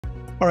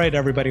All right,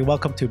 everybody,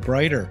 welcome to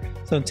Brighter.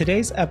 So in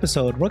today's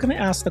episode, we're going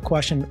to ask the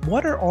question,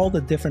 what are all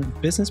the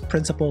different business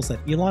principles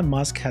that Elon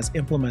Musk has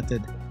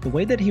implemented, the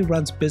way that he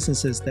runs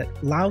businesses that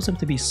allows him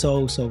to be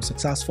so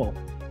successful?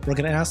 We're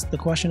going to ask the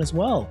question as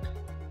well,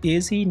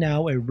 is he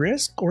now a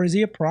risk or is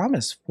he a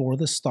promise for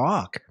the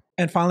stock?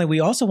 And finally,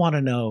 we also want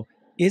to know,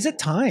 is it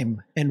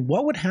time? And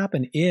what would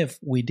happen if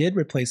we did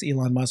replace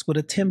Elon Musk with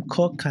a Tim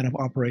Cook kind of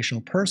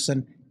operational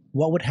person?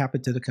 What would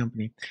happen to the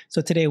company?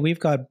 So today we've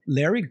got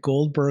Larry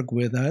Goldberg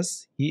with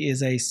us. He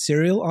is a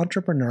serial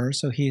entrepreneur.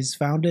 So he's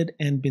founded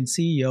and been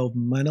CEO of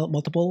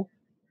multiple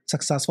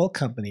successful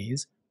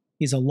companies.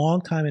 He's a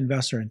longtime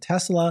investor in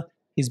Tesla.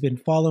 He's been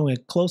following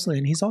it closely,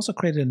 and he's also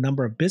created a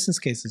number of business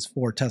cases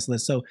for Tesla.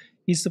 So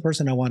he's the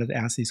person I wanted to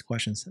ask these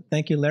questions.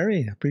 Thank you,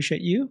 Larry. I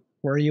appreciate you.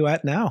 Where are you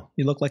at now?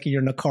 You look like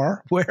you're in a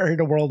car. Where in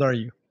the world are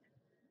you?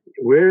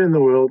 Where in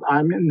the world?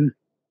 I'm in,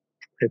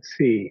 let's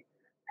see,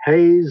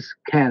 Hayes,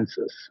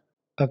 Kansas.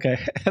 Okay.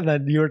 And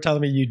then you were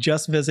telling me you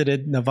just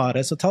visited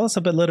Nevada. So tell us a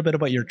little bit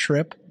about your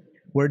trip.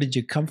 Where did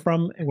you come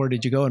from? Where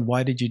did you go? And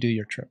why did you do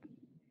your trip?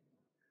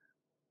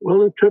 Well,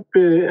 the trip,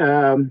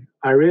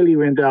 I really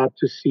went out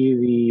to see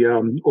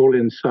the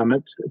All-In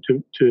Summit,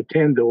 to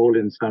attend the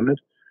All-In Summit,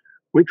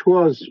 which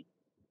was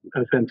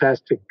a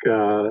fantastic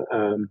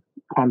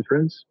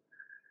conference.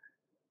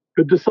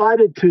 But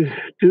decided to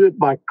do it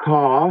by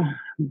car,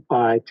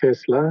 by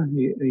Tesla,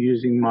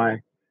 using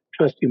my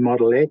trusty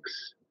Model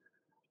X.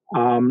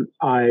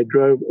 I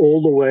drove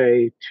all the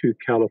way to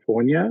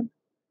California,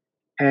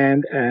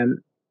 and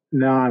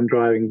now I'm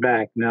driving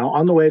back. Now,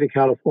 on the way to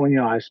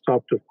California, I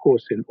stopped, of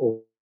course,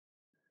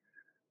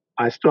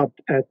 I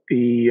stopped at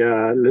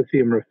the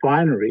lithium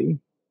refinery.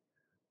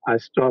 I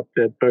stopped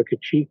at Boca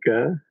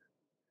Chica.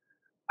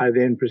 I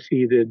then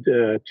proceeded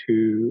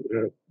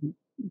to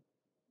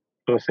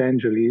Los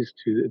Angeles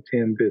to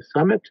attend the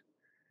summit,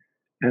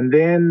 and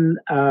then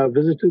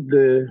visited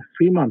the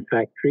Fremont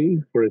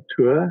factory for a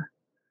tour,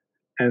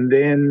 and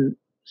then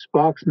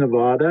Sparks,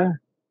 Nevada,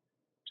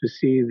 to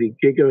see the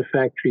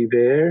Gigafactory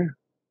there.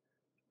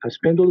 I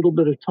spent a little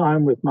bit of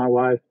time with my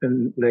wife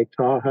in Lake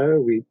Tahoe.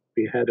 We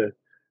had a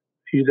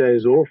few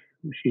days off.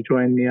 She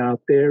joined me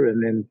out there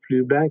and then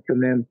flew back,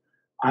 and then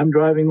I'm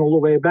driving all the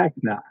way back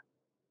now.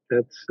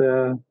 That's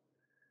the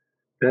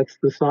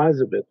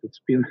size of it.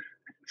 It's been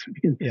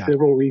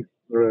several weeks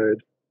on the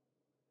road.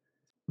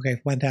 Okay,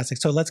 fantastic.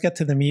 So let's get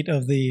to the meat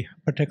of the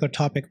particular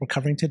topic we're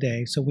covering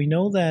today. So we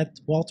know that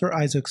Walter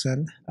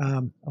Isaacson,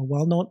 a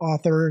well-known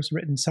author, has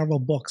written several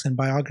books and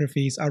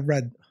biographies. I've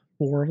read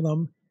 4 of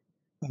them.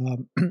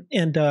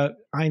 And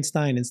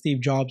Einstein and Steve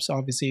Jobs,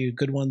 obviously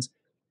good ones.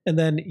 And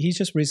then he's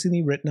just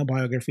recently written a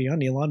biography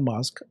on Elon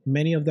Musk.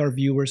 Many of our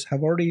viewers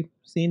have already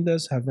seen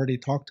this, have already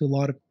talked to a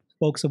lot of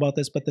folks about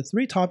this. But the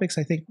 3 topics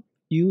I think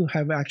you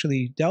have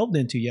actually delved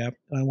into yet,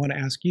 I want to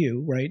ask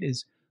you, right,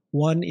 is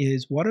one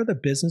is, what are the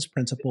business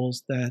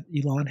principles that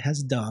Elon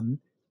has done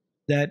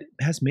that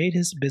has made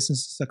his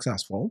business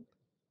successful?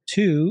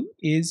 2,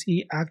 is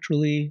he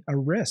actually a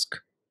risk?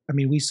 I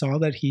mean, we saw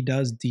that he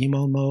does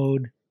demo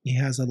mode. He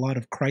has a lot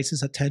of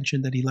crisis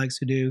attention that he likes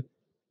to do.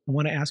 I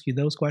want to ask you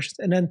those questions.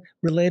 And then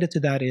related to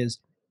that is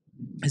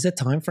it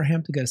time for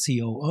him to get a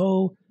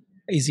COO?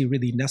 Is he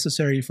really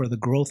necessary for the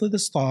growth of the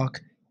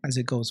stock as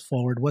it goes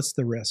forward? What's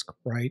the risk,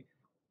 right?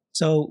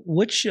 So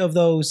which of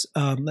those,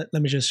 let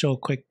me just show a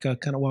quick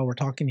kind of while we're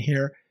talking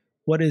here.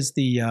 What is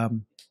the,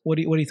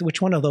 which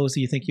one of those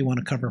do you think you want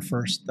to cover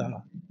first?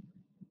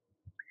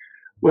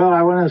 Well,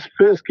 I want to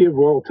first give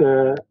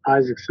Walter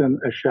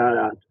Isaacson a shout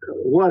out.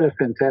 What a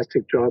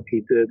fantastic job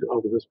he did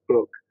of this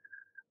book.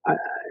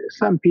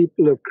 Some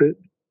people have,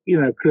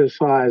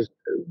 criticized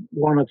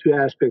 1 or 2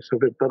 aspects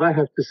of it, but I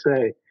have to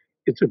say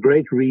it's a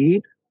great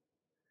read.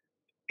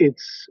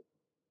 It's,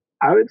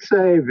 I would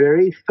say,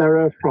 very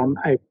thorough from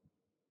a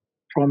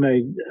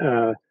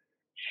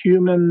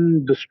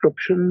human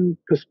description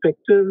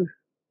perspective.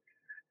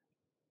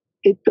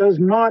 It does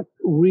not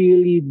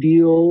really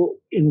deal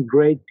in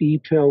great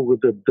detail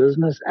with the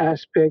business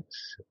aspects.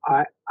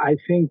 I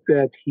think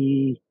that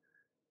he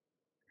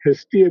has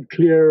steered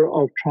clear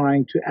of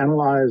trying to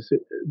analyze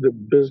the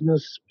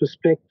business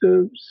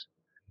perspectives.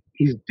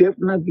 He's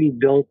definitely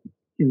dealt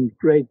in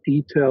great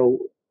detail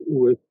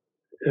with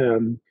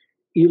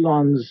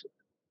Elon's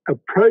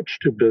approach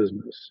to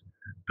business,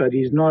 but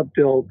he's not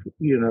dealt,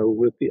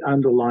 with the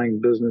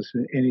underlying business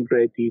in any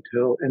great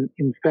detail. And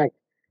in fact,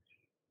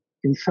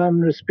 in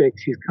some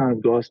respects, he's kind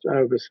of glossed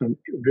over some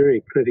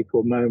very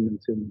critical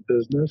moments in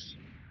business,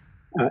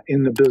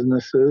 in the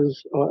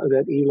businesses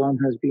that Elon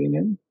has been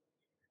in.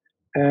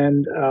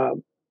 And,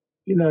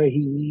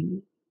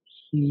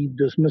 he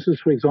dismisses,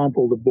 for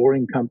example, the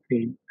Boring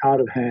Company out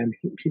of hand.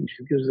 He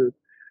gives it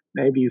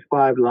maybe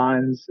 5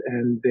 lines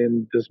and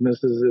then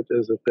dismisses it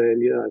as a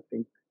failure. I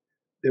think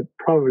there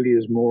probably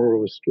is more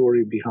of a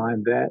story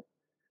behind that.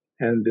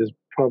 And there's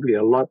probably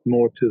a lot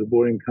more to the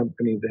Boring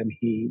Company than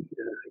he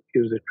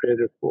gives it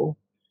credit for.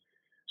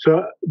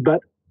 So,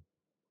 but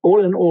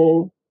all in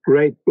all,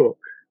 great book.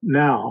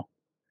 Now,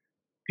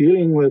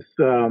 dealing with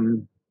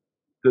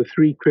the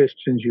 3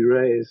 questions you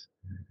raise.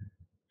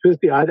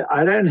 firstly, I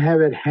don't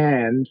have at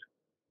hand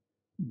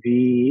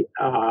the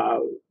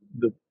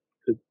the,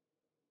 the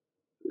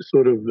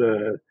sort of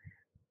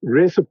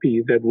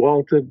recipe that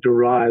Walter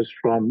derives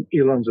from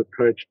Elon's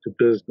approach to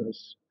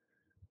business.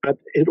 But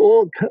it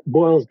all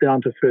boils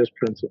down to first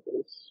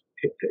principles.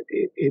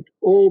 It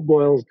all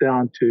boils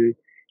down to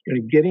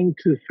getting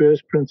to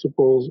first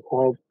principles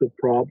of the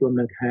problem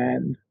at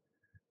hand,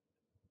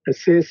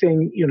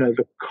 assessing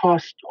the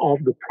cost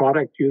of the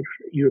product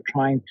you're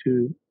trying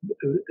to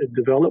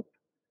develop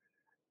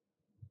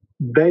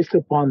based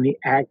upon the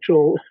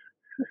actual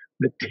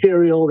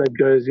material that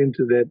goes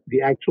into that,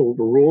 the actual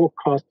raw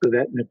cost of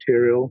that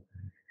material,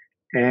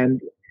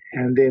 and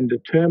then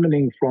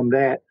determining from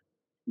that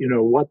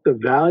what the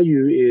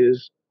value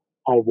is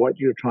of what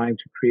you're trying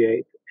to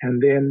create,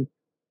 and then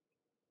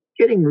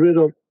getting rid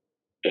of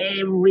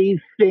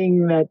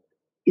everything that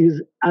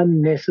is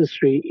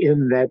unnecessary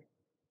in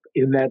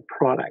that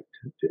product.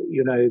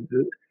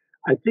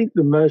 I think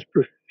the most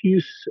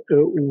profuse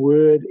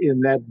word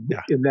in that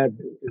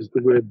is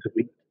the word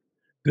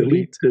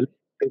delete.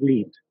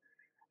 Delete.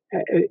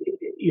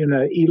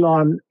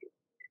 Elon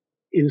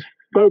is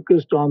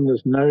focused on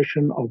this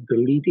notion of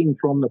deleting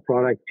from the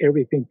product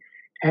everything.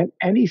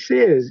 And he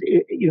says,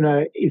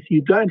 if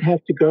you don't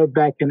have to go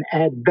back and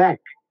add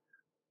back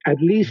at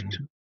least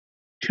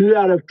 2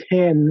 out of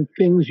 10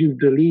 things you've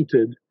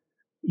deleted,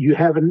 you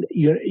haven't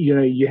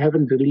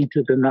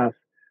deleted enough,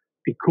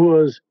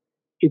 because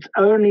it's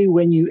only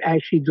when you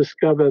actually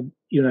discover,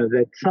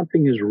 that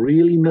something is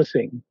really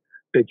missing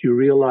that you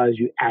realize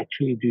you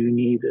actually do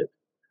need it.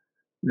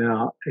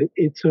 Now,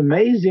 it's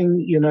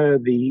amazing,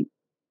 the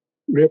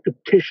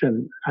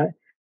repetition.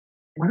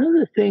 One of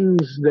the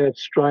things that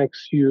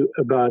strikes you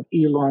about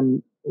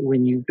Elon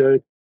when you go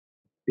to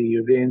the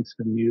events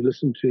and you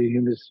listen to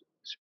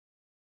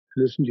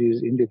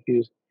his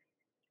interviews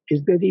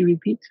is that he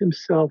repeats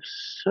himself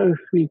so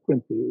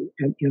frequently.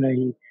 And,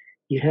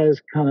 he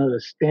has kind of a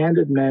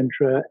standard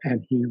mantra,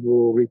 and he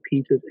will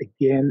repeat it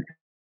again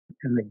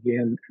and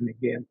again and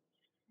again.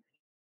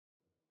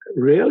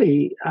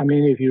 Really, I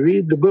mean, if you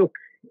read the book,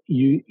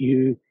 you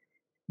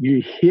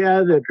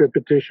hear that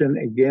repetition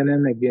again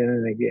and again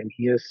and again.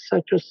 He has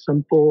such a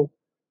simple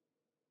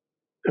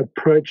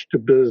approach to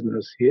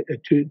business,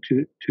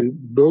 to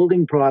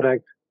building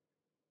product,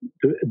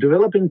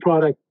 developing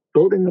product,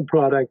 building the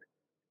product,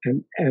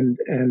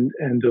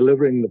 and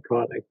delivering the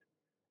product.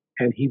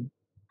 And he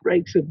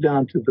breaks it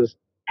down to this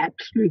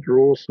absolute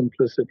raw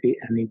simplicity,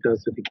 and he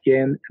does it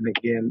again and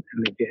again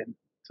and again.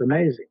 It's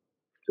amazing.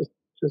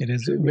 It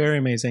is very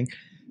amazing.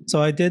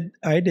 So I did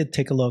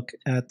take a look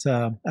at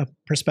a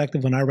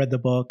perspective when I read the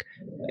book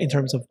in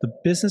terms of the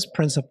business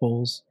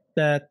principles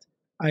that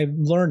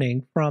I'm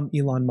learning from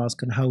Elon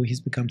Musk and how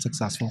he's become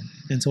successful.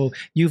 And so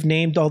you've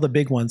named all the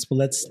big ones, but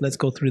let's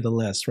go through the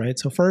list, right?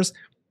 So first,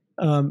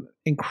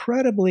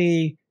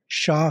 incredibly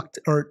shocked,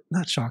 or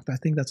not shocked, I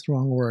think that's the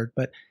wrong word,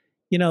 but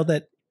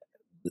that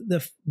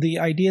the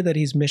idea that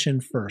he's mission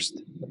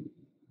first.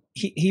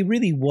 He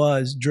really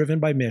was driven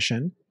by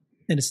mission,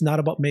 and it's not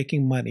about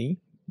making money.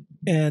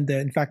 And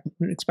in fact,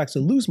 expects to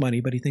lose money,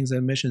 but he thinks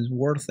that mission is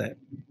worth it.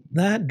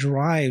 That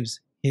drives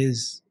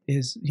his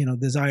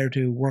desire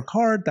to work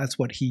hard. That's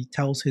what he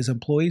tells his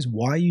employees,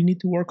 why you need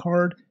to work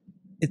hard.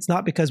 It's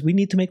not because we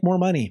need to make more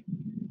money.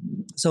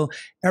 So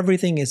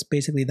everything is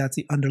basically, that's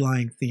the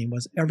underlying theme,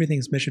 was everything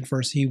is mission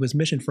first. He was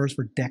mission first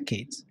for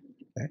decades.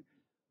 Okay?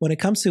 When it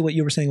comes to what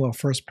you were saying about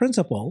first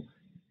principle,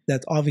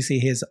 that's obviously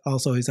his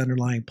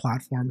underlying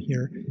platform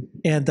here.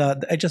 And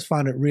I just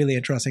found it really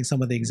interesting,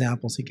 some of the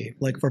examples he gave.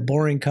 Like for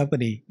Boring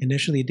Company,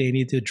 initially they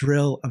need to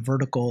drill a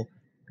vertical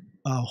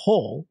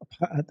hole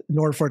in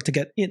order for it to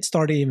get it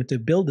started, even to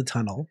build the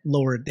tunnel,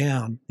 lower it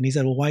down. And he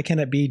said, well, why can't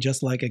it be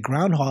just like a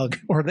groundhog,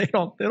 or they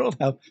don't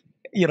have,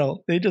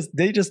 they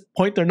just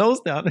point their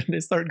nose down and they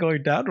start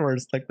going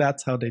downwards. Like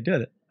that's how they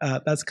did it.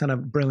 That's kind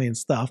of brilliant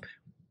stuff.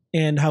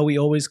 And how he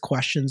always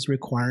questions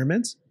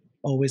requirements,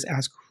 always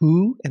asks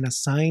who, and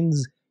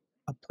assigns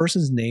a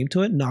person's name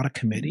to it, not a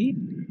committee.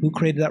 Who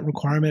created that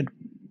requirement?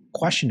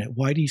 Question it.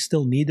 Why do you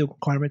still need the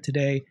requirement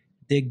today?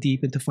 Dig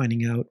deep into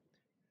finding out.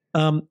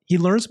 He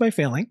learns by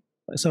failing.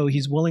 So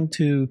he's willing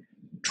to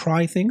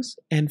try things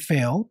and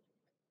fail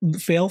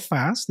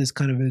fast is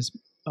kind of his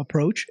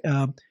approach.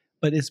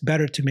 But it's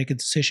better to make a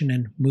decision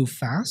and move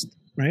fast,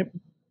 right?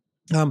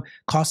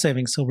 Cost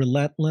savings. So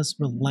relentless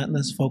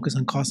focus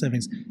on cost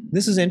savings.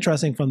 This is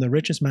interesting from the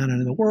richest man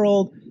in the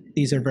world.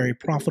 These are very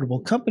profitable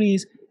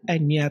companies,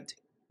 and yet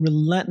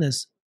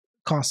relentless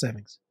cost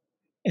savings.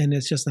 And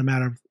it's just a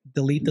matter of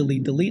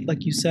delete,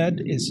 like you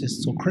said, is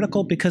just so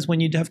critical, because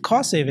when you have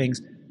cost savings,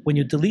 when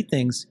you delete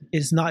things,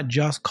 it's not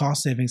just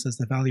cost savings as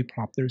the value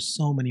prop. There's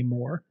so many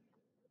more.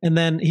 And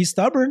then he's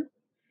stubborn,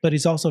 but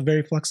he's also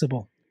very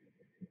flexible.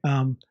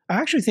 I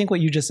actually think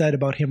what you just said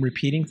about him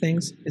repeating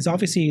things is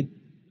obviously,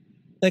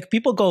 like,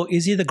 people go,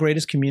 is he the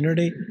greatest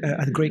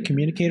a great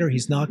communicator?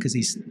 He's not, because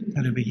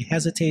he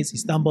hesitates, he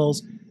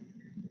stumbles.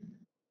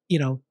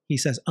 he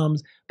says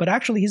but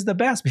actually he's the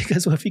best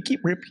because if you keep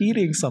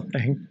repeating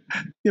something,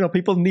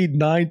 people need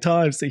 9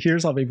 times to hear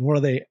something before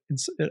they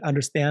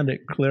understand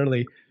it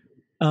clearly.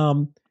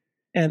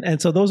 And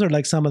so those are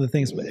like some of the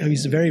things.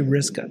 He's very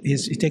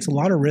he takes a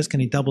lot of risk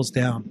and he doubles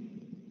down.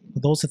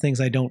 But those are things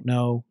I don't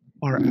know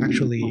are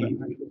actually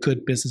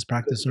good business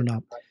practice or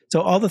not.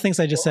 So all the things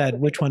I just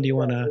said, which one do you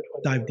want to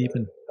dive deep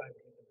in?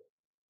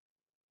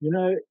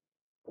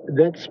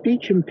 That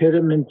speech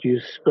impediment you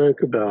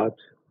spoke about,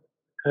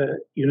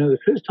 the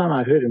first time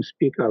I heard him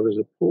speak, I was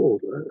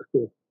appalled. I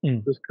thought,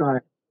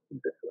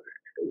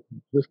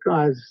 this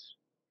guy's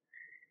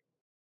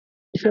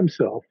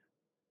himself.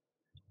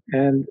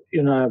 And,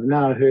 I've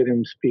now heard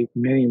him speak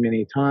many,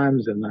 many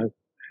times, and I've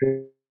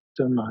heard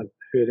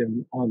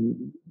him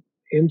on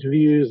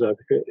interviews, I've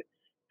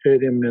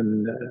heard him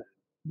in,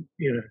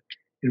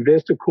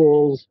 investor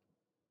calls.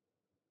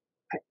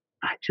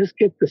 I just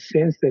get the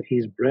sense that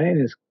his brain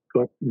has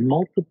got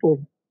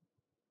multiple,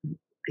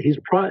 he's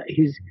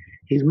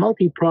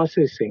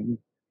multi-processing,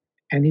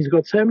 and he's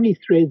got so many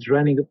threads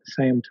running at the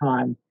same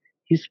time.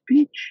 His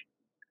speech,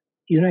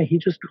 he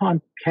just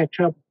can't catch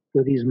up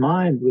with his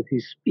mind, with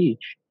his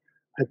speech.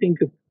 I think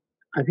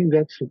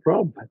that's the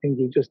problem. I think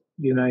he just,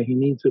 he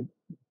needs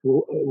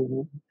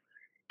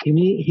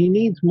he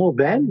needs more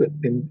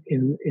bandwidth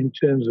in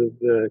terms of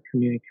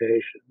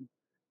communication.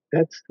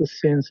 That's the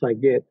sense I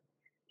get.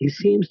 He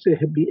seems to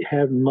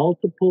have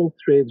multiple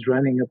threads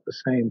running at the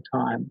same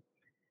time,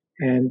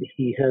 and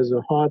he has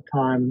a hard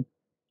time,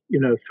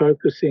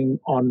 focusing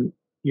on,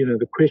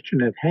 the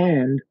question at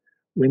hand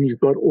when he's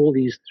got all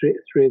these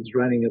threads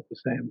running at the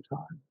same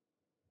time.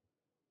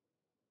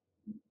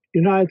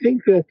 I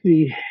think that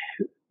the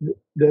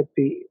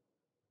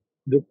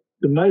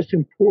most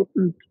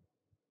important,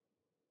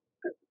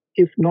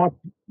 if not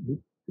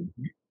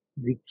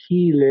the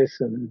key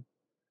lesson,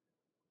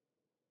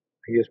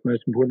 I guess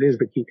most important is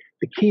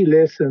the key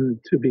lesson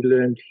to be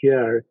learned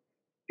here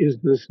is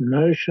this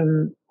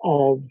notion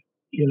of,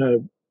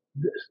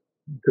 this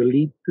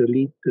delete.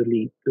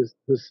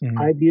 This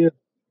idea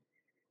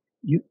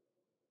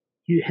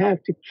you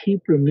have to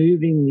keep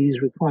removing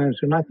these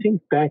requirements. When I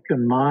think back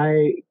in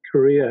my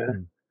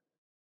career,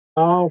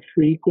 how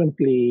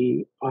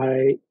frequently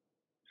I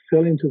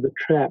fell into the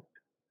trap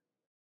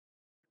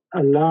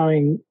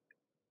allowing,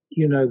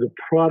 the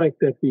product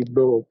that we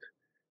built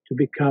to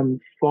become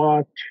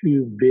far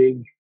too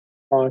big,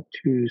 far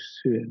too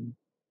soon.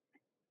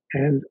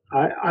 And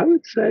I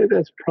would say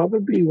that's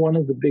probably one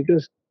of the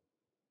biggest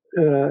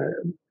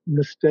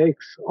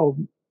mistakes of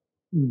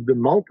the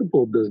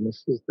multiple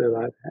businesses that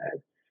I've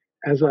had.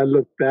 As I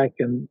look back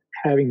and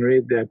having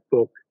read that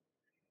book,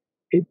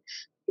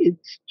 it's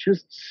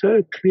just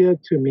so clear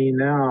to me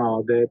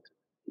now that,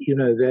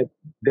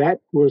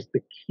 that was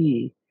the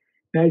key.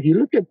 Now, if you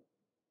look at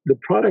the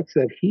products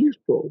that he's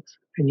built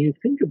and you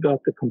think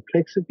about the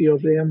complexity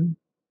of them,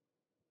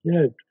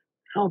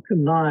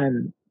 Falcon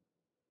 9,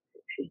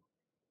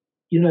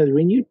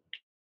 when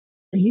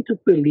he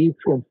took the leap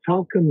from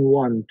Falcon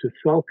 1 to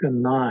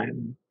Falcon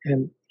 9,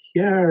 and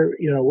here,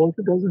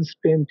 Walter doesn't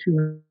spend too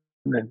much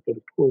on that, but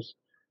of course,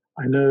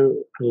 I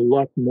know a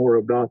lot more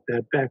about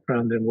that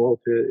background than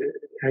Walter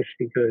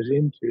actually goes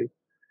into.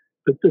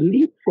 But the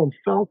leap from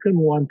Falcon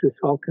 1 to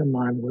Falcon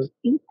 9 was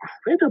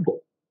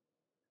incredible.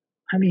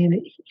 I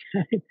mean,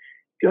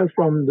 go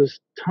from this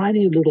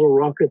tiny little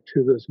rocket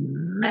to this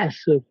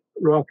massive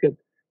rocket,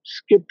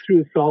 skip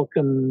through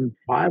Falcon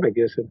 5, I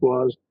guess it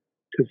was,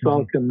 to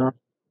Falcon 9.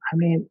 I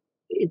mean,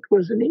 it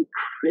was an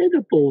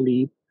incredible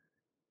leap.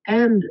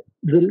 And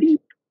the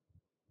leap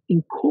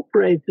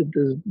incorporated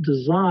the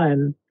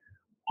design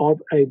of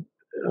a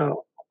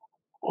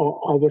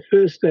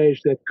first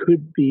stage that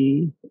could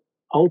be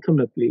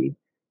ultimately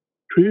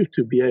proved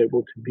to be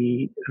able to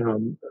be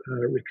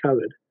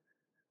recovered.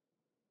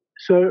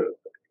 So,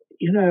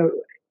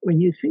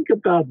 when you think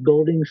about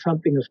building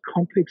something as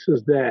complex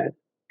as that,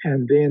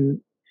 and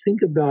then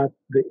think about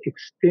the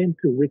extent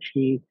to which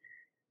he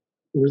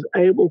was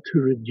able to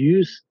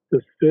reduce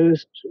the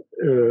first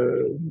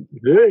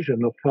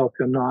version of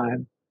Falcon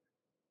 9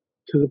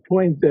 to the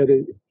point that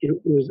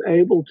it was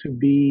able to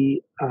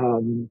be,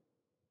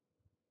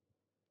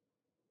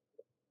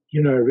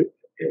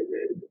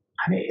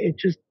 it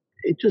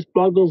just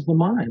boggles the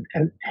mind.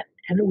 And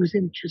it was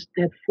in just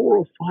that 4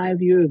 or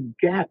 5 year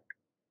gap.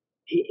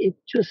 It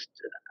just,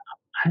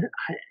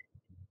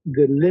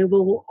 the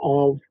level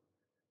of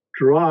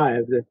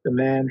drive that the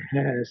man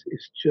has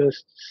is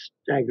just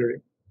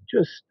staggering.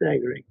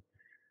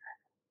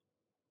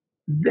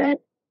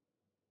 That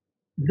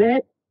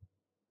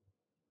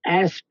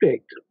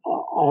aspect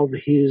of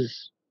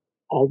his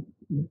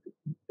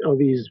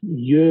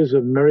years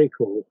of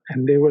miracle,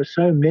 and there were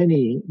so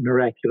many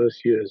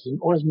miraculous years. It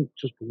wasn't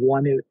just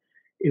one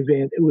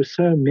event; it was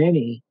so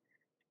many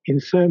in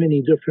so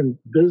many different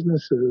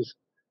businesses.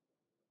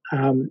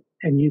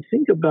 And you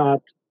think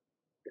about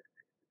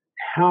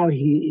how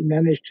he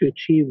managed to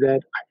achieve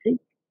that. I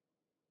think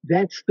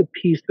that's the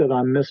piece that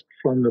I missed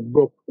from the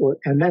book,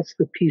 and that's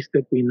the piece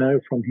that we know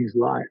from his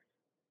life.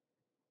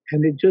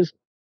 And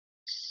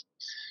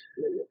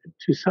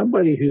to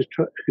somebody who's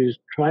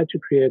tried to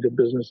create a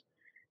business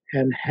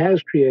and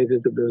has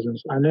created a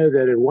business, I know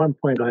that at one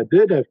point I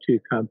did have two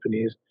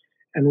companies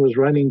and was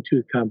running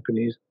two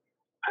companies.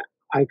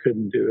 I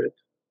couldn't do it.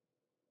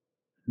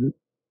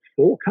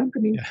 Four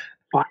companies, Yeah.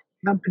 five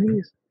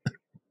companies,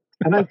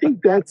 and I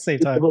think that's Same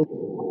time.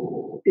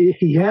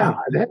 yeah,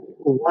 that's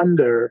a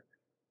wonder.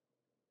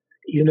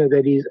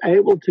 That he's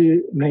able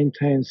to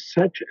maintain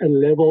such a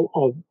level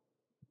of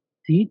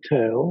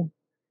detail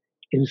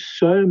in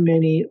so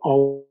many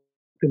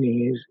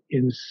companies,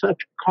 in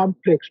such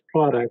complex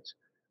products,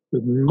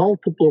 with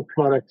multiple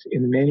products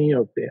in many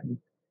of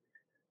them.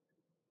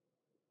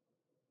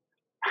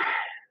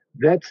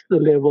 That's the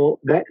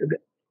level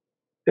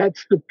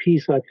that's the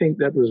piece I think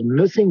that was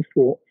missing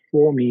for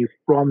me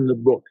from the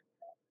book,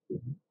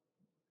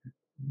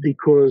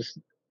 because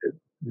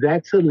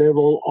that's a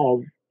level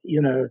of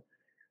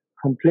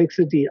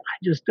complexity I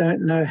just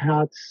don't know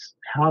how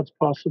it's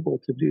possible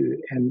to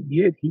do. And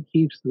yet he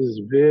keeps this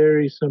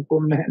very simple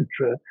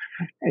mantra,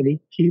 and he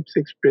keeps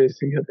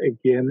expressing it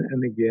again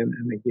and again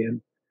and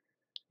again.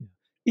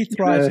 He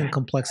thrives in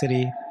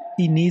complexity.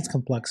 He needs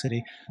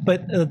complexity.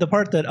 But the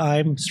part that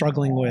I'm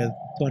struggling with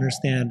to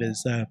understand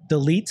is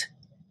delete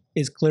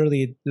is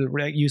clearly,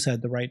 you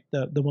said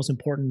the most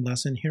important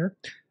lesson here.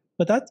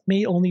 But that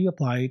may only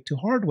apply to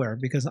hardware,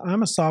 because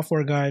I'm a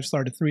software guy. I've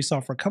started 3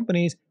 software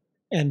companies,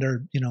 and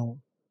they're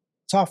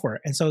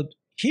software. And so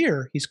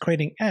here he's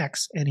creating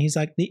X, and he's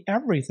like the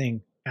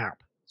everything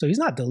app. So he's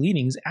not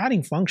deleting, he's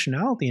adding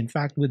functionality. In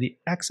fact, with the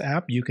X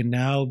app, you can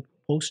now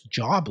post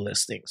job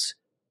listings.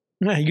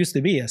 It used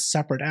to be a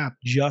separate app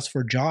just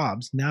for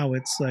jobs. Now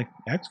it's like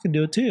X can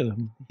do it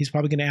too. He's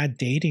probably going to add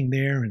dating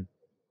there. And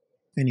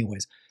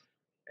anyways,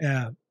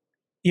 but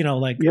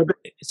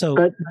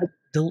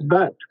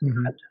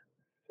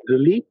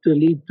delete,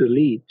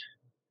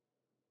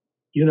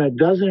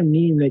 doesn't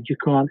mean that you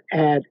can't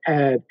add,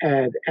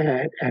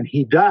 and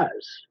he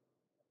does.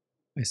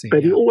 I see.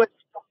 But he always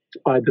starts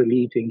by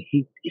deleting.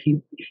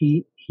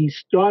 He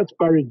starts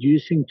by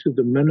reducing to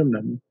the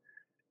minimum,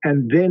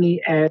 and then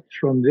he adds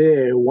from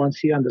there once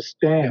he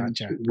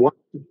understands what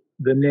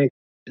the next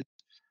is.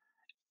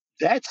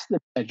 That's the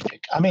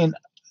magic. I mean,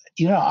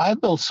 I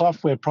build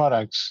software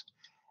products,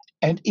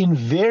 and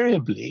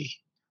invariably,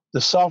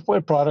 the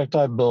software product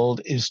I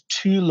build is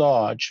too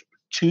large,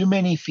 too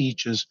many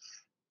features,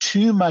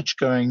 too much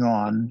going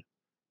on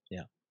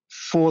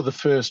for the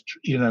first,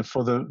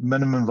 for the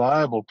minimum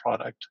viable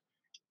product.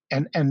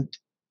 And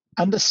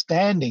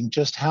understanding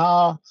just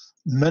how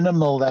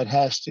minimal that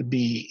has to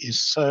be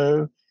is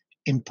so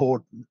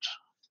important.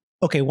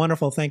 Okay,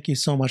 wonderful. Thank you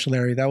so much,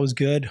 Larry. That was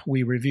good.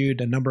 We reviewed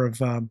a number of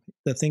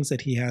the things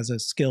that he has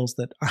as skills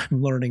that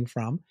I'm learning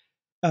from.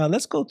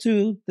 Let's go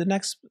to the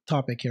next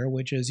topic here,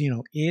 which is,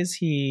 is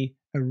he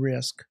a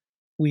risk?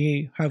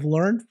 We have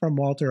learned from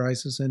Walter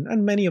Isaacson,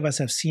 and many of us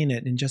have seen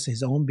it in just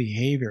his own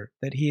behavior,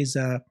 that he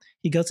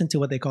goes into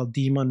what they call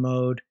demon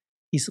mode.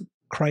 He's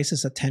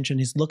crisis attention.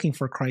 He's looking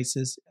for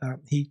crisis.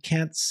 He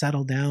can't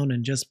settle down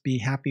and just be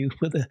happy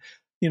with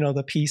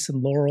the peace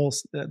and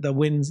laurels, the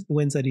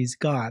wins that he's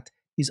got.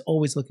 He's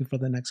always looking for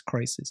the next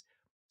crisis.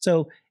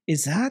 So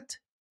is that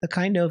the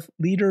kind of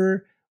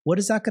leader? What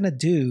is that going to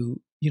do,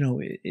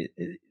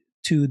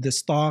 to the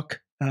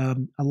stock? A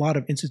lot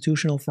of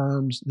institutional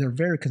firms, they're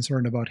very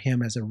concerned about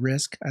him as a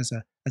risk, as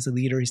a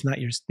leader. He's not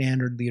your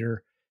standard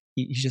leader.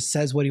 He just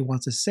says what he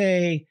wants to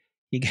say.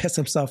 He gets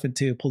himself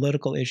into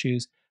political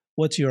issues.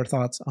 What's your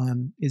thoughts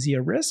on, is he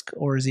a risk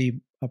or is he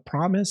a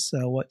promise?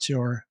 What's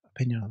your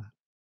opinion on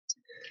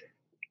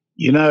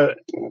that?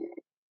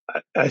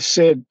 I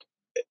said,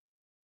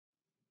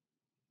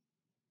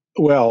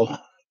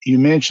 well, you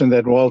mentioned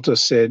that Walter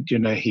said,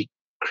 he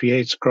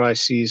creates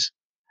crises.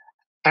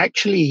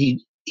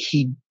 Actually,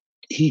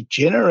 he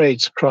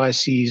generates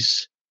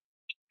crises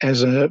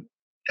as a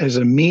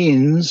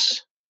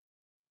means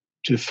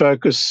to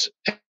focus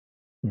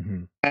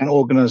an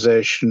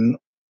organization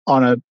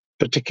on a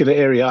particular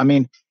area. I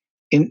mean,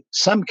 in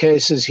some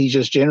cases, he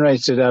just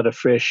generates it out of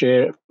fresh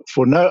air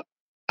for no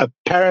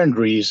apparent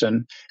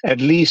reason,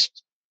 at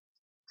least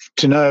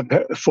for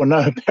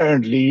no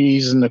apparent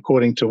reason,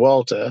 according to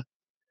Walter.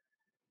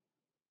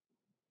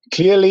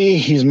 Clearly,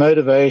 his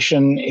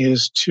motivation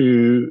is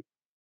to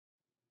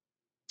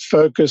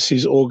focus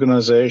his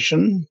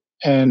organization,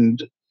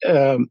 and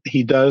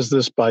he does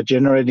this by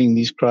generating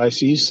these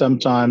crises.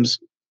 Sometimes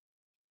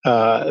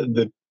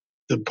the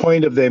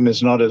point of them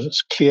is not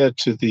as clear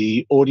to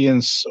the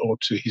audience or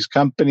to his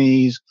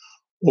companies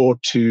or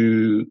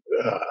to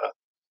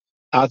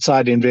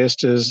outside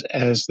investors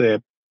as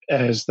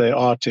they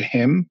are to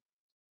him.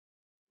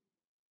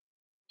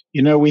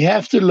 We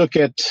have to look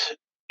at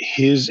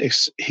his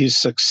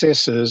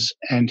successes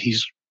and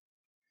his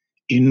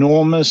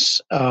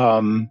enormous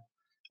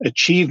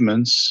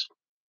achievements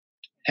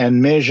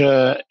and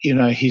measure,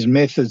 his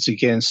methods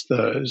against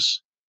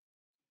those.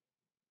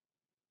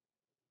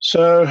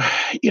 So,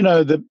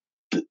 the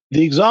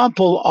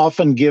example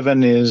often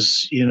given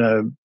is,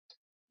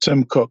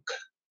 Tim Cook.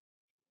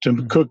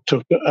 Tim Cook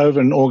took over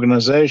an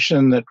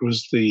organization that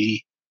was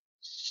the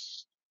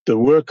the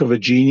work of a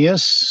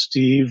genius.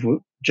 Steve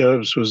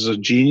Jobs was a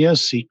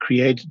genius. He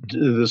created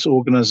this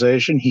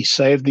organization. He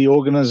saved the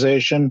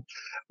organization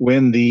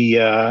when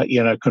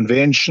the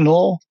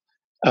conventional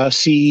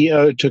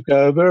CEO took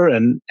over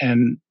and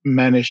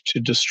managed to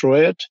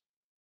destroy it.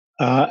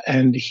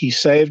 And he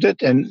saved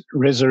it and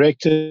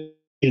resurrected.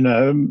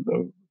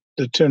 The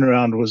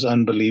turnaround was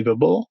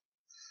unbelievable.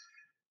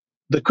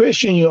 The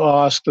question you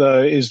ask,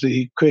 though, is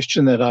the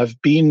question that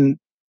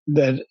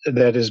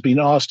that has been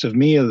asked of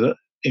me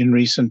in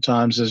recent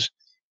times: is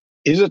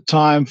it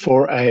time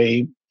for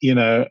a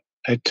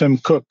Tim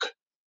Cook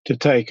to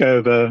take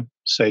over,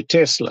 say,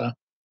 Tesla?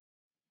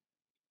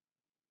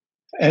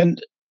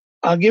 And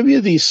I'll give you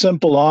the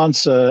simple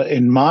answer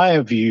in my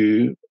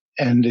view,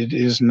 and it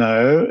is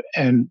no.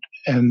 And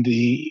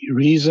the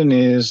reason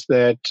is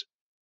that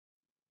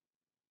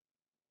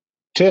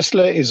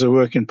Tesla is a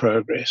work in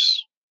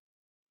progress.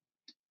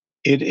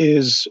 It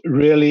is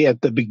really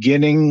at the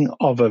beginning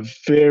of a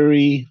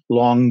very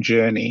long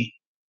journey.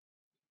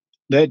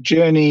 That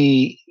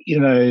journey,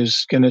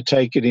 is going to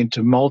take it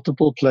into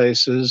multiple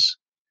places,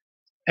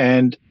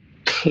 and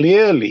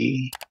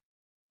clearly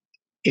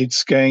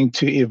it's going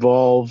to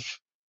evolve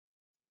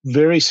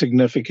very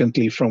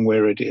significantly from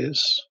where it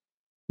is.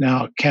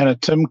 Now, can a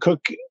Tim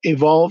Cook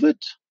evolve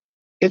it?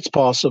 It's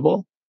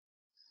possible.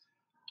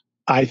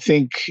 I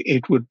think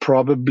it would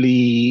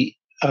probably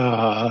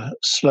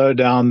slow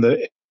down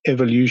the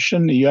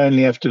evolution. You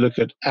only have to look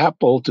at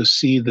Apple to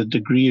see the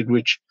degree at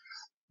which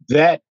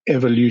that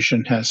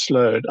evolution has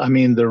slowed. I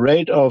mean, the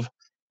rate of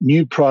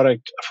new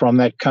product from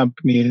that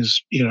company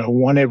is,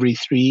 one every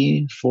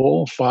 3,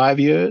 4, 5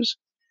 years.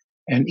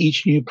 And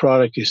each new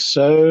product is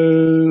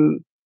so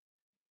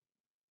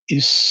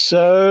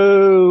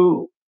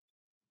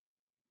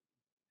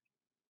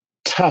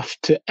tough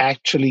to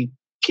actually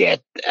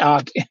get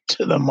out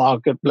into the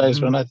marketplace.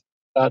 Mm-hmm. When I think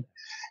about,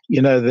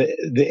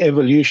 the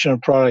evolution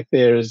of product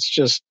there is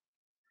just,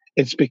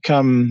 it's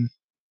become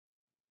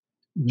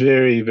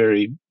very,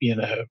 very,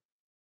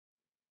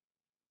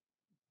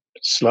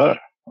 slow.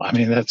 I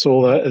mean, that's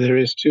all there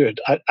is to it.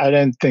 I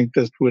don't think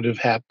this would have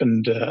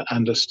happened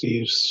under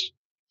Steve's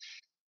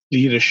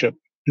leadership.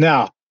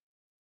 Now,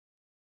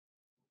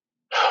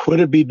 would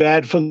it be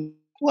bad for?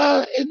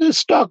 Well, the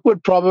stock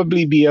would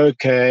probably be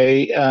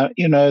okay.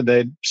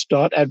 They'd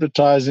start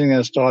advertising,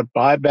 they'll start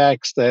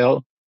buybacks, they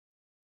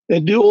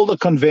do all the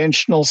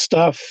conventional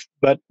stuff,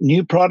 but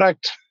new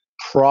product,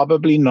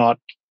 probably not.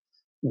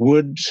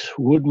 Would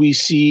we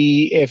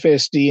see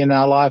FSD in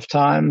our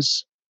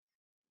lifetimes?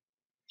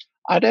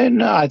 I don't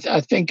know.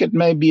 I think it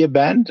may be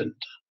abandoned.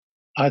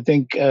 I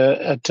think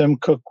Tim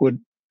Cook would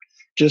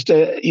just,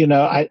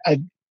 I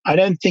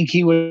don't think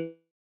he would at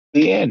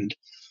the end.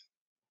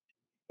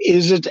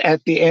 Is it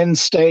at the end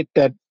state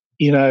that,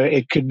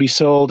 it could be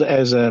sold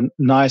as a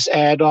nice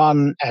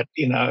add-on at,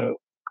 a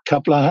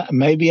couple of,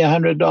 maybe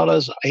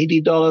 $100,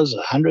 $80,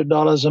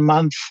 $100 a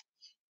month,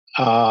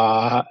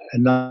 a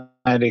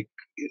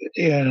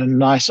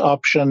nice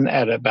option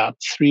at about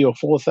 $3,000 or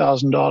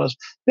 $4,000.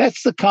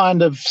 That's the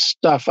kind of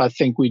stuff I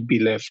think we'd be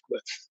left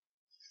with.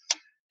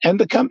 And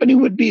the company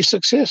would be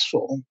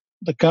successful.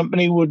 Would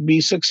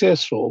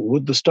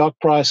the stock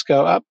price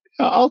go up?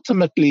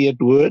 Ultimately, it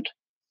would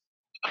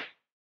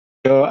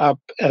go up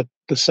at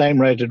the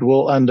same rate it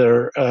will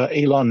under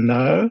Elon,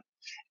 no.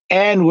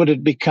 And would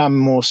it become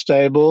more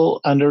stable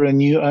under a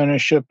new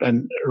ownership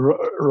and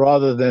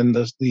rather than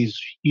these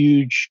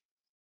huge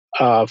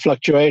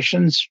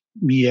fluctuations?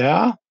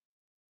 Yeah.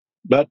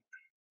 But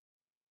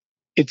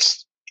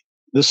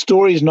the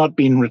story has not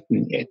been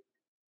written yet.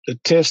 The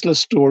Tesla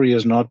story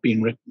has not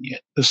been written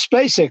yet. The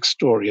SpaceX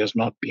story has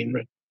not been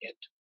written yet.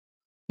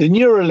 The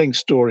Neuralink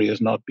story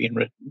has not been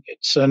written yet.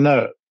 So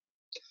no,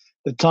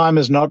 the time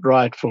is not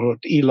right for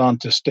Elon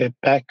to step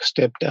back,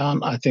 step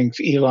down. I think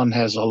Elon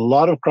has a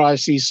lot of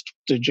crises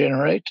to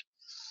generate.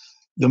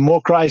 The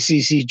more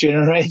crises he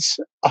generates,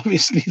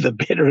 obviously, the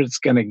better it's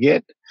going to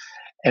get.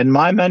 And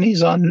my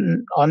money's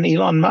on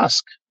Elon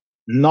Musk,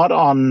 not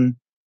on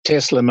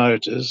Tesla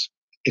Motors.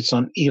 It's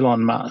on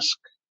Elon Musk.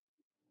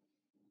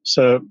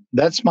 So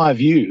that's my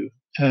view.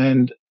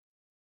 And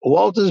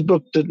Walter's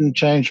book didn't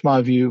change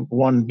my view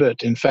one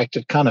bit. In fact,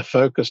 it kind of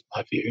focused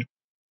my view.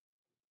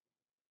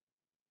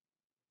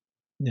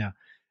 Yeah.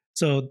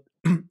 So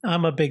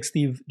I'm a big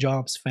Steve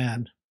Jobs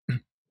fan.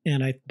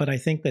 But I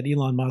think that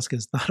Elon Musk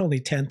is not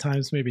only 10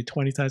 times, maybe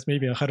 20 times,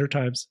 maybe 100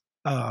 times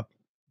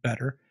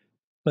better.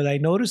 But I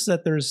noticed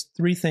that there's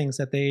 3 things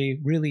that they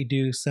really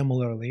do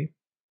similarly.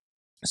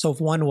 So if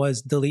one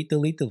was delete,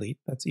 delete, delete,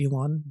 that's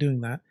Elon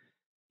doing that.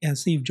 And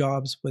Steve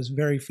Jobs was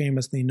very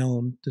famously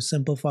known to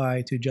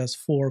simplify to just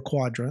 4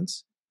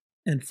 quadrants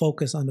and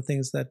focus on the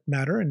things that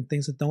matter, and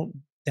things that don't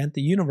dent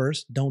the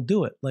universe, don't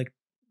do it. Like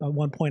at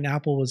one point,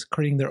 Apple was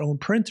creating their own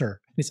printer.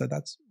 He said,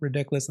 that's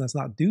ridiculous, let's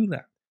not do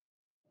that.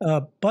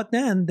 But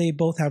then they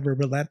both have a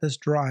relentless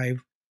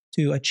drive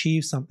to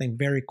achieve something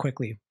very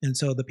quickly. And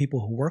so the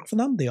people who work for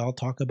them, they all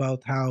talk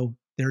about how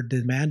they're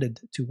demanded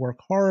to work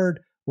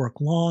hard,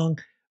 work long,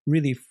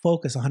 really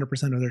focus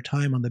 100% of their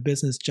time on the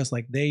business, just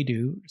like they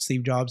do,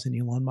 Steve Jobs and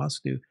Elon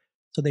Musk do.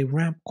 So they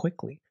ramp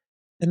quickly.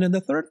 And then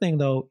the third thing,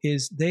 though,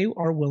 is they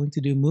are willing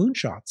to do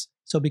moonshots.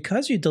 So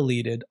because you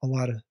deleted a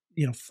lot of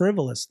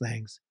frivolous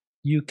things,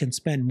 you can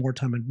spend more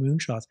time on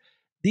moonshots.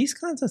 These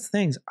kinds of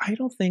things, I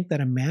don't think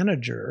that a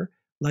manager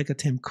like a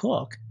Tim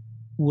Cook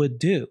would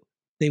do.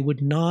 They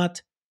would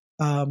not.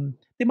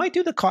 They might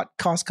do the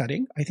cost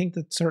cutting. I think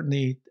that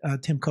certainly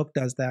Tim Cook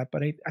does that,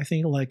 but I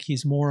think like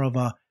he's more of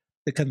the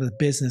kind of the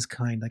business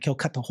kind. Like he'll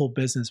cut the whole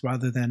business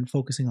rather than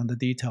focusing on the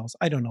details.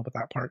 I don't know about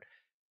that part.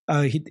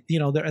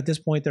 They're at this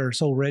point they're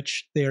so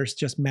rich. They're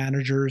just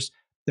managers.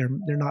 They're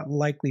not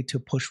likely to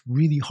push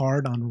really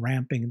hard on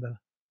ramping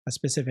a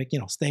specific,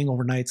 staying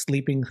overnight,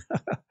 sleeping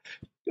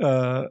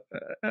at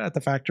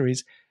the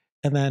factories,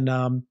 and then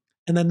the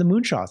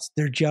moonshots.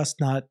 They're just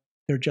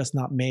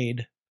not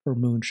made for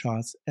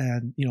moonshots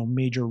and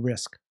major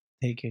risk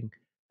taking.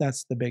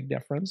 That's the big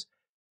difference.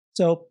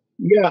 So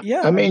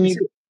yeah, I mean,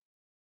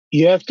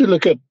 you have to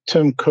look at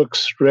Tim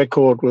Cook's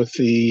record with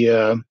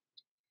the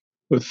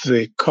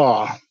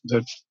car,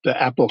 the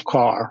Apple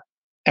car,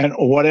 and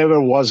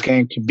whatever was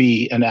going to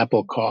be an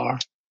Apple car.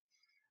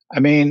 I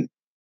mean,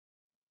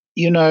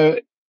 he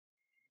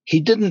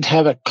didn't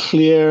have a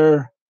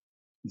clear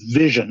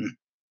vision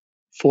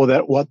for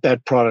what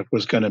that product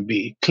was going to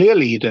be.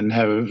 Clearly, he didn't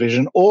have a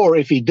vision, or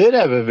if he did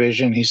have a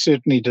vision, he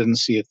certainly didn't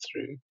see it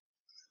through.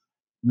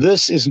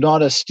 This is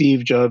not a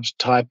Steve Jobs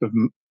type of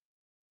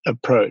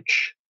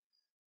approach.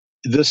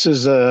 This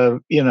is a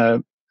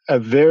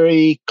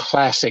very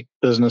classic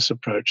business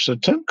approach. So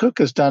Tim Cook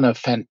has done a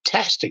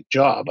fantastic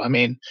job. I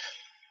mean,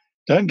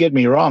 don't get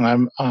me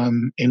wrong.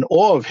 I'm in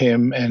awe of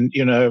him, and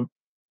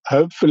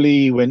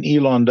hopefully when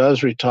Elon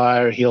does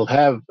retire, he'll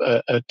have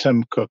a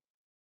Tim Cook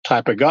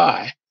type of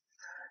guy.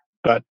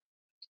 But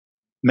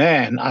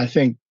man, I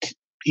think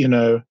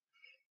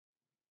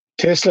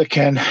Tesla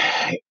can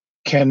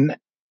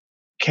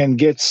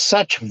get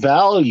such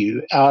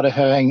value out of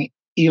having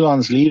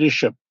Elon's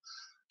leadership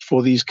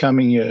for these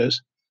coming years.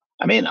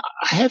 I mean,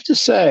 I have to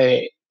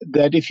say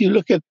that if you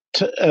look at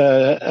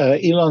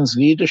Elon's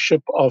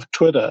leadership of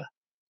Twitter,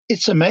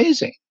 it's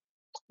amazing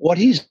what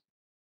he's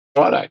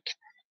product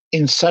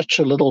in such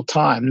a little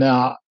time.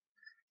 Now,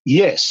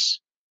 yes,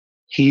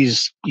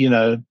 he's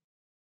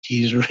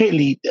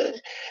really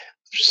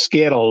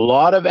scared a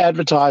lot of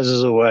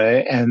advertisers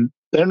away, and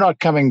they're not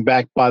coming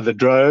back by the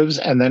droves,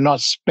 and they're not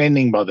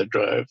spending by the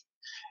drove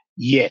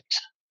yet.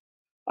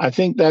 I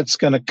think that's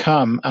going to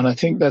come, and I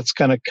think that's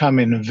going to come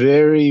in a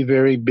very,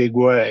 very big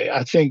way.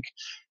 I think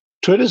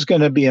Twitter's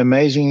going to be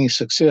amazingly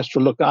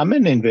successful. Look, I'm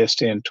an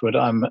investor in Twitter.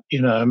 I'm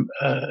a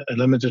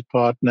limited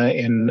partner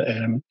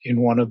in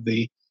one of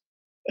the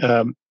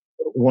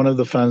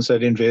funds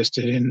that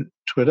invested in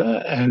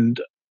Twitter, and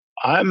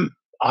I'm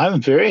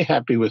very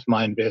happy with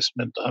my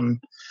investment. A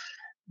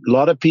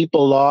lot of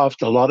people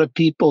laughed, a lot of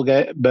people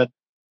but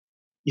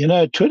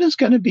Twitter's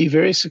going to be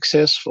very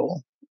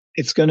successful.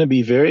 It's going to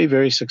be very,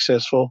 very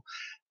successful.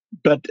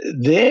 But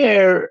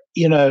there,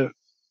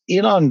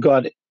 Elon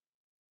got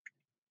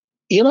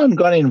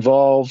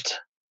involved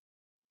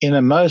in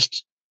a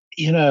most,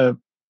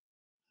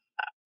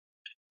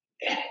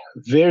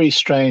 very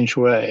strange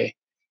way,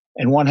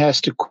 and one has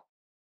to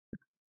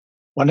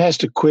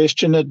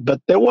question it.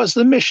 But there was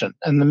the mission,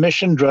 and the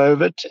mission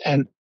drove it.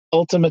 And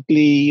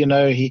ultimately,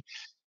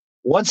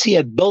 once he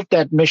had built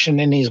that mission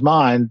in his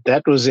mind,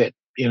 that was it.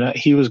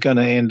 He was going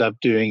to end up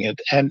doing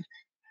it. And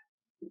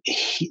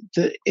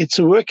it's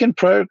a work in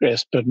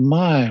progress, but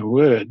my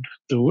word,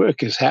 the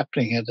work is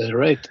happening at a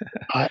rate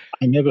I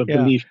never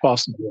believed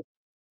possible.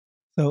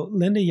 So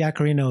Linda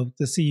Yaccarino,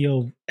 the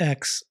CEO of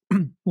X,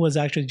 was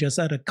actually just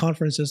at a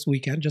conference this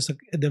weekend.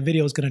 The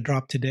video is going to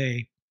drop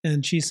today.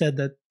 And she said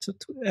that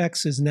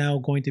X is now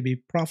going to be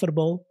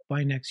profitable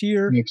by next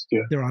year.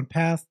 They're on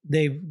path.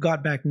 They've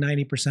got back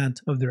 90%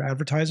 of their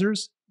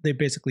advertisers. They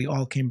basically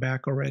all came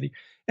back already.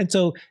 And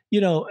so,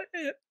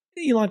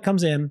 Elon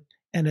comes in,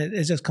 and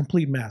it's just a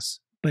complete mess.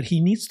 But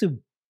he needs to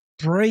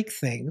break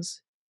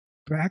things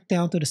back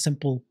down to the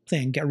simple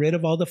thing, get rid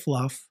of all the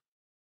fluff,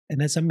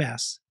 and it's a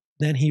mess.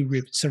 Then he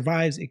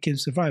survives, it can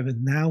survive,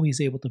 and now he's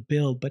able to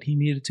build, but he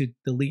needed to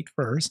delete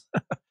first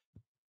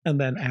and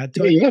then add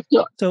to it.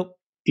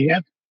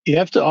 You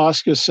have to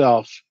ask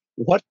yourself,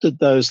 what did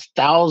those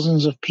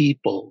thousands of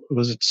people,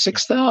 was it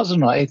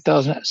 6,000 or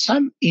 8,000?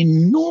 Some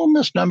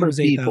enormous number of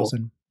people.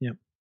 8,000, yeah.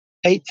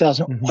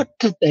 8,000. Mm-hmm. What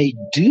did they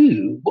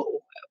do?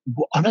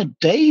 On a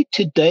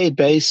day-to-day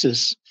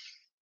basis,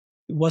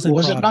 was it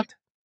not?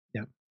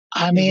 Yeah,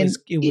 I mean,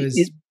 it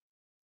was.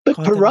 But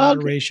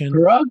Parag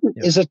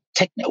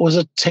was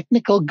a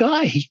technical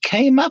guy. He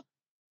came up,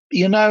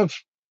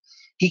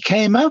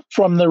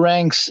 from the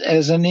ranks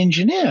as an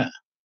engineer.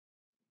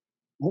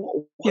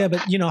 Yeah,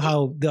 but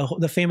how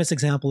the famous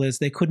example is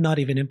they could not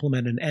even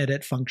implement an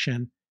edit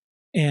function.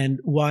 And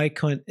why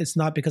couldn't? It's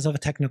not because of a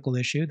technical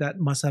issue. That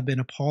must have been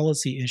a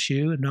policy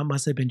issue. And that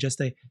must have been just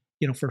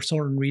for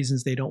certain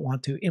reasons they don't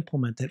want to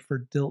implement it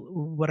for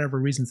whatever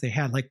reasons they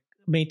had, like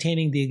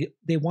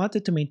they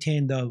wanted to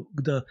maintain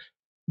the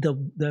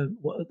what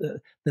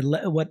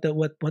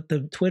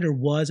the Twitter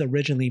was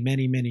originally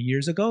many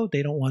years ago.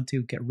 They don't want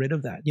to get rid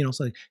of that.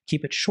 So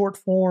keep it short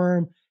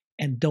form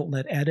and don't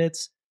let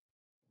edits.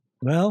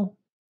 Well,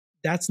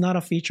 that's not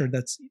a feature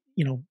that's,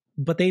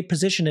 but they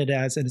position it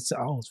as, and it's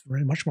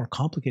very much more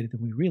complicated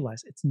than we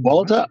realize. It's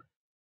not.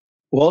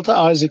 Walter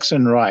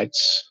Isaacson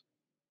writes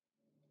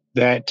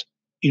that,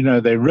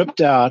 they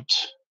ripped out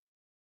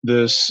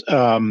this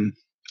data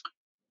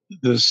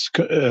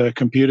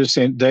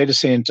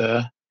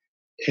center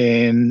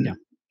in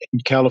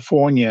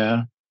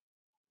California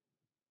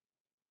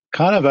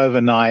kind of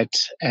overnight,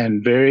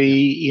 and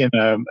very,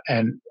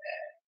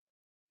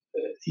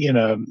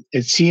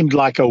 it seemed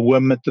like a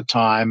whim at the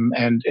time.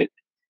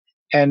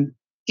 And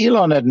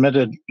Elon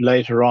admitted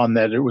later on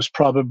that it was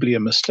probably a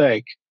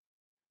mistake.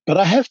 But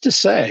I have to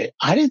say,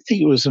 I didn't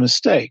think it was a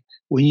mistake.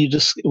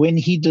 When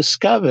he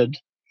discovered,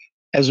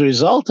 as a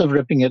result of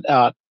ripping it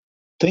out,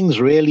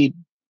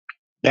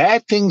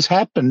 bad things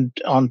happened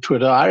on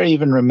Twitter. I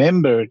even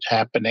remember it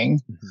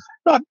happening.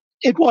 Mm-hmm.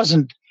 It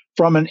wasn't,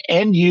 from an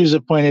end user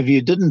point of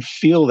view, didn't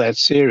feel that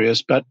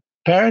serious, but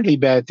apparently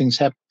bad things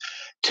happened.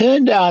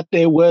 Turned out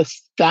there were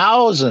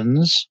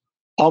thousands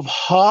of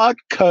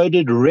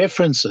hard-coded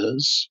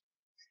references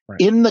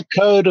in the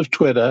code of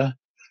Twitter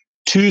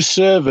to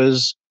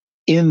servers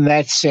in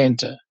that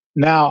center.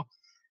 Now,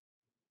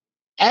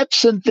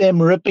 absent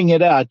them ripping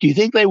it out, do you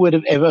think they would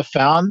have ever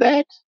found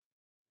that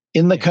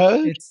in the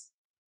code?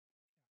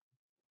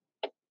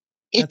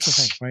 That's the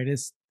thing, right?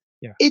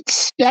 It's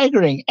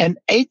staggering. And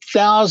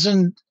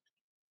 8,000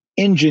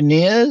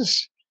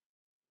 engineers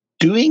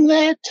doing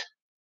that?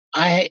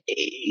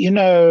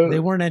 They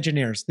weren't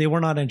engineers. They were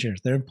not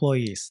engineers. They're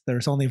employees.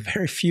 There's only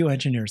very few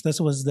engineers.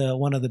 This was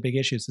one of the big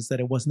issues, is that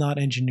it was not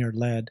engineer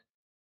led.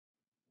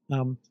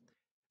 It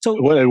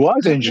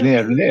was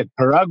engineer led.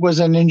 Parag was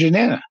an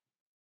engineer.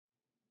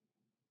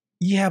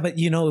 Yeah, but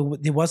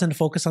it wasn't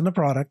focused on the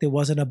product. It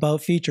wasn't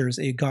about features.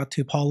 It got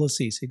to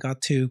policies. It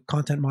got to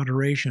content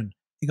moderation.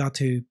 It got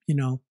to,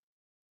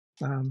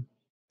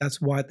 that's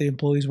what the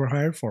employees were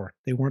hired for.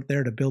 They weren't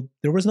there to build.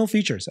 There was no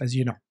features, as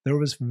you know. There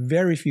was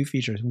very few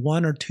features,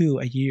 1 or 2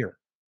 a year.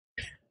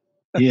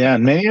 Yeah,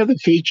 and many of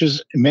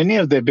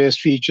their best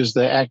features,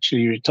 they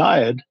actually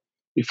retired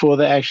before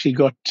they actually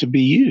got to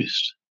be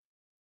used.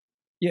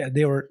 Yeah,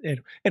 they were.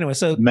 Anyway,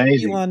 so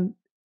amazing. Elon,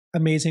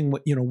 amazing.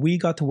 We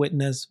got to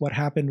witness what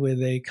happened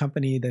with a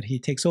company that he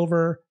takes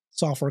over,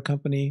 software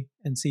company,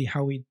 and see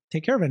how we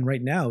take care of it. And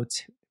right now,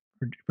 it's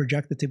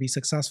projected to be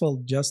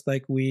successful, just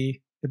like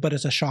but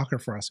it's a shocker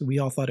for us. We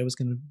all thought it was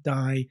going to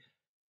die.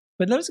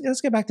 But let's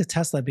get back to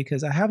Tesla,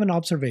 because I have an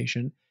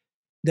observation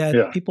that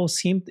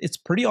it's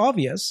pretty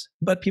obvious,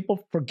 but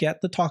people forget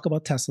to talk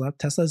about Tesla.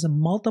 Tesla is in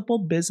multiple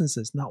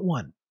businesses, not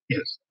one.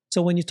 Yes.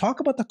 So when you talk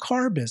about the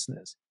car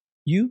business,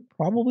 you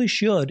probably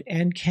should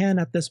and can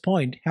at this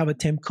point have a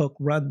Tim Cook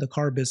run the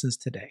car business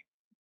today.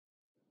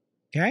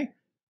 Okay?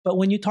 But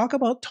when you talk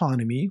about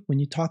autonomy, when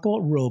you talk about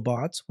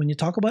robots, when you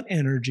talk about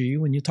energy,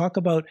 when you talk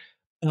about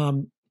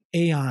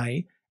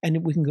AI,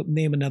 and we can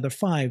name another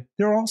 5,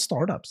 they're all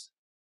startups.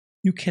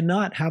 You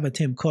cannot have a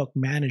Tim Cook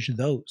manage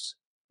those.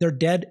 They're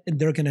dead, and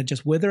they're going to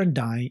just wither and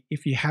die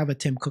if you have a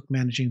Tim Cook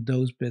managing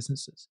those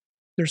businesses.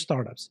 They're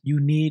startups. You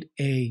need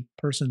a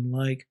person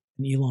like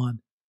an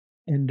Elon,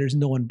 and there's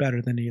no one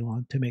better than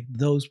Elon to make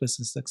those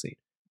businesses succeed.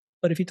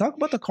 But if you talk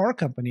about the car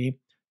company,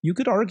 you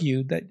could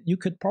argue that you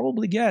could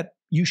probably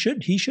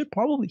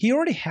he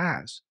already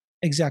has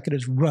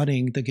executives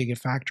running the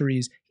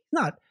gigafactories.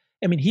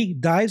 He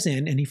dives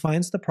in and he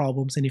finds the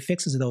problems and he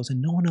fixes those,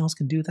 and no one else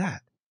can do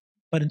that.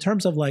 But in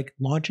terms of like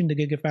launching the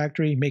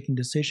gigafactory, making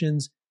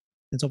decisions,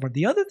 and so forth,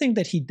 the other thing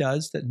that he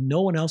does that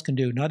no one else can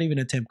do, not even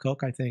a Tim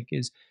Cook, I think,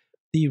 is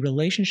the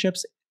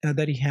relationships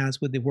that he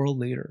has with the world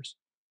leaders.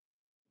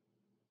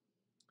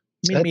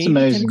 That's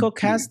amazing. Tim Cook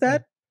has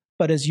that,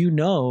 but as you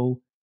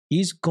know,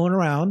 he's going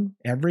around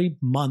every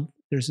month.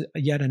 There's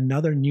yet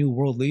another new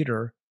world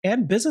leader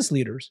and business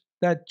leaders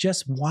that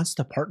just wants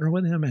to partner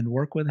with him and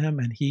work with him,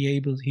 and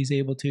he's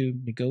able to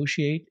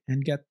negotiate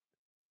and get.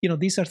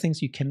 These are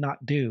things you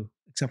cannot do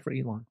except for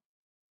Elon.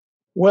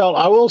 Well,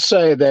 I will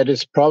say that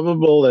it's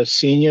probable that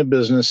senior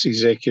business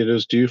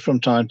executives do from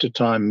time to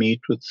time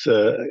meet with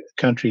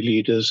country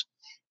leaders,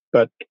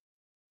 but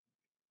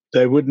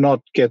they would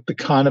not get the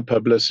kind of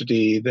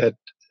publicity that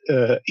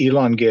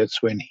Elon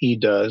gets when he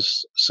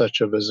does such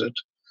a visit.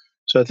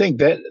 So I think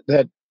that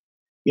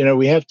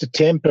we have to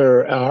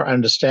temper our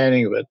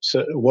understanding of it.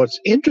 So what's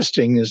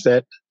interesting is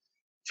that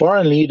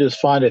foreign leaders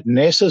find it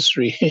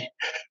necessary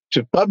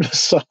to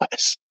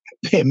publicize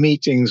their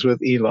meetings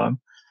with Elon.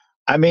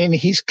 I mean,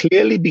 he's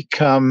clearly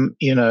become,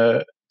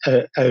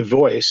 a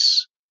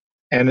voice,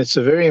 and it's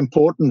a very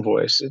important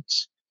voice.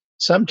 It's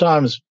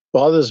sometimes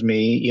bothers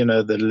me,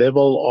 the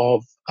level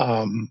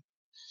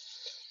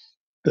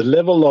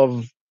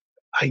of,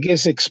 I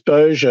guess,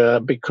 exposure,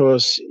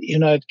 because,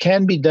 it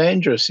can be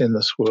dangerous in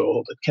this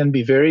world. It can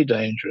be very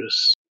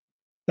dangerous.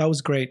 That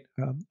was great.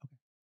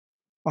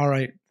 All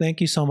right.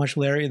 Thank you so much,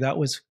 Larry. That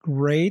was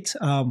great.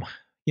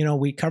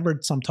 We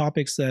covered some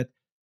topics that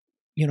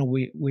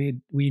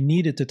we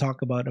needed to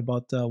talk about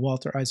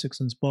Walter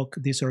Isaacson's book.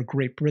 These are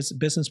great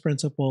business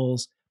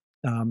principles.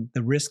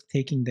 The risk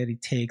taking that he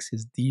takes,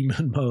 his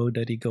demon mode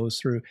that he goes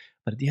through.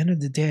 But at the end of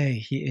the day,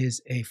 he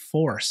is a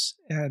force,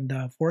 and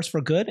force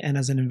for good. And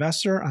as an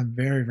investor, I'm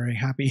very, very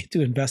happy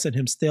to invest in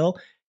him still.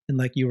 And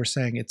like you were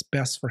saying, it's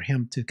best for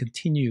him to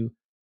continue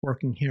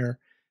working here.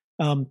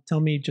 Tell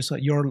me just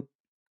your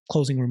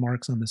closing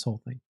remarks on this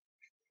whole thing.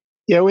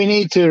 Yeah, we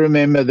need to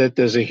remember that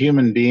there's a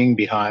human being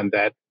behind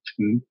that.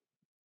 And,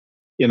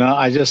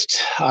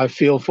 I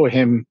feel for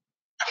him.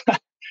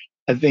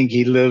 I think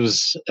he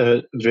lives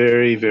a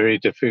very, very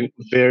difficult,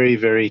 very,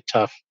 very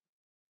tough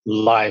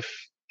life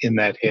in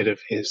that head of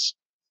his.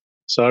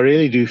 So I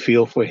really do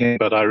feel for him,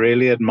 but I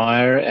really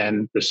admire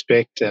and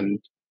respect, and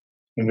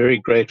I'm very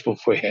grateful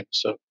for him.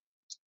 So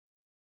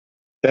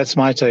that's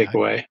my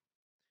takeaway.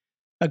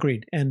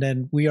 Agreed. And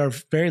then we are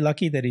very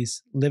lucky that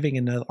he's living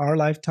in our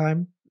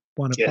lifetime.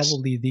 One of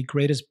probably the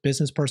greatest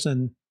business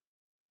person,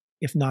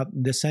 if not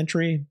this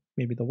century,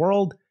 maybe the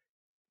world.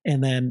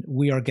 And then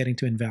we are getting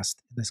to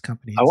invest in this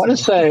company. I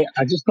just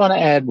want to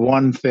add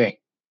one thing.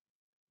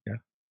 Yeah.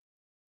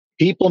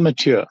 People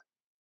mature.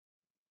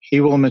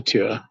 He will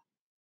mature.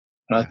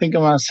 And I think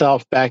of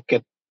myself back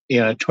at,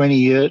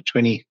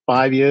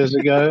 25 years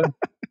ago.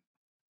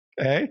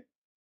 Okay.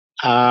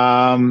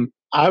 I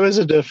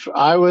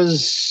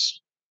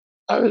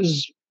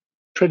was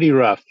pretty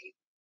rough.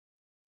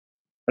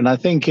 And I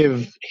think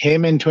of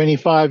him in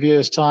 25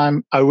 years'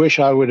 time, I wish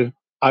I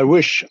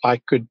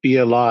could be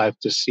alive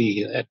to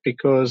see that,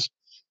 because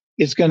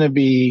it's going to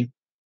be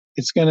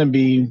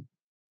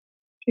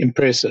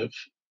impressive.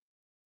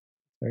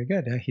 Very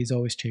good. He's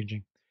always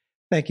changing.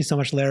 Thank you so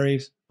much,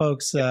 Larry.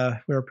 Folks,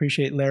 we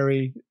appreciate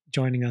Larry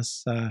joining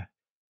us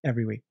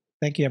every week.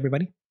 Thank you,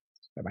 everybody.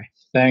 Bye-bye.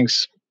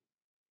 Thanks.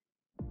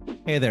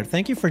 Hey there,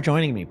 thank you for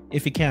joining me.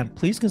 If you can,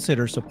 please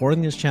consider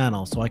supporting this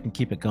channel so I can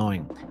keep it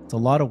going. It's a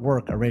lot of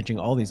work arranging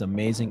all these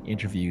amazing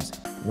interviews.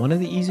 One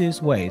of the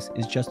easiest ways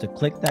is just to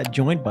click that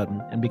join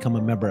button and become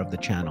a member of the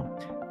channel.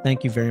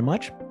 Thank you very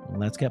much, and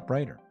let's get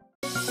brighter.